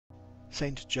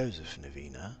Saint Joseph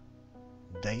Novena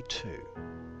Day 2.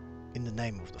 In the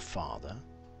name of the Father,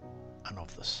 and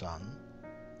of the Son,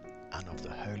 and of the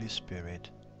Holy Spirit.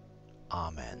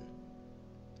 Amen.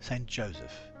 Saint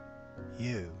Joseph,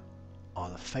 you are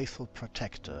the faithful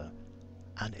protector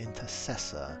and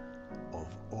intercessor of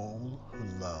all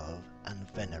who love and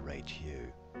venerate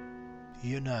you.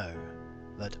 You know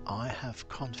that I have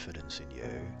confidence in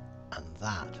you, and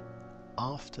that,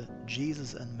 after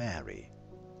Jesus and Mary,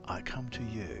 I come to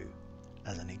you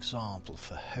as an example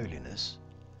for holiness,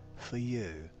 for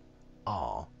you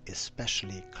are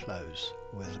especially close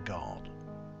with God.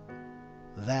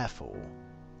 Therefore,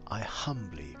 I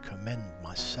humbly commend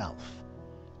myself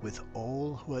with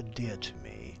all who are dear to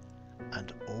me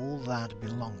and all that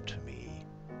belong to me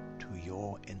to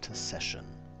your intercession.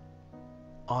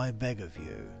 I beg of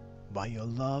you, by your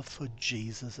love for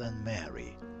Jesus and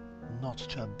Mary, not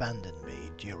to abandon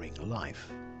me during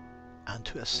life, and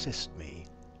to assist me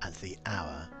at the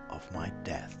hour of my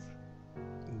death.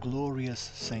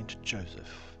 Glorious Saint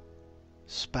Joseph,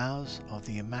 spouse of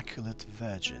the Immaculate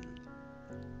Virgin,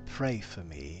 pray for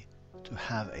me to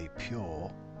have a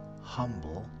pure,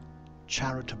 humble,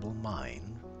 charitable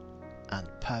mind and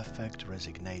perfect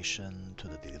resignation to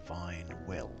the divine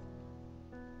will.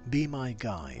 Be my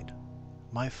guide,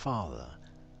 my father,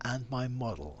 and my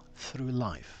model through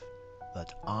life,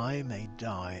 that I may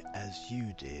die as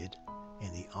you did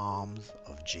in the arms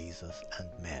of Jesus and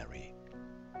Mary.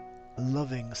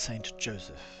 Loving Saint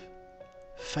Joseph,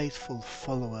 faithful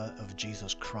follower of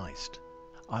Jesus Christ,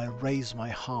 I raise my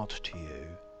heart to you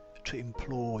to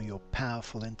implore your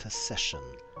powerful intercession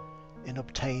in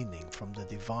obtaining from the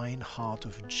divine heart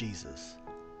of Jesus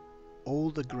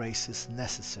all the graces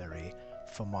necessary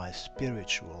for my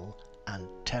spiritual and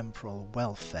temporal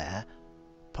welfare,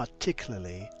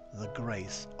 particularly the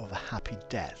grace of a happy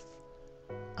death,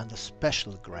 and the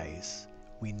special grace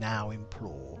we now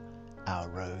implore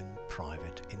our own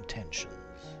private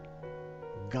intentions.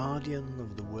 Guardian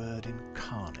of the Word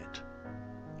incarnate,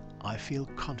 I feel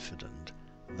confident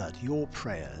that your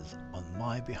prayers on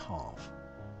my behalf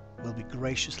will be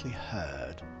graciously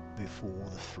heard before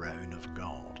the throne of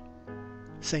God.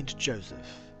 Saint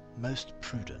Joseph, most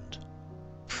prudent,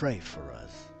 pray for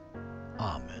us.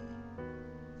 Amen.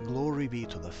 Glory be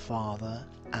to the Father,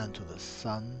 and to the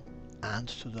Son, and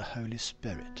to the Holy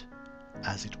Spirit,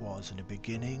 as it was in the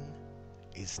beginning,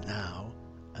 is now,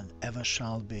 and ever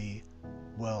shall be,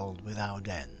 world without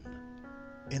end.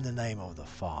 In the name of the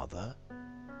Father,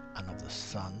 and of the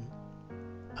Son,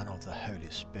 and of the Holy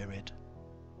Spirit.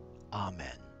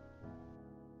 Amen.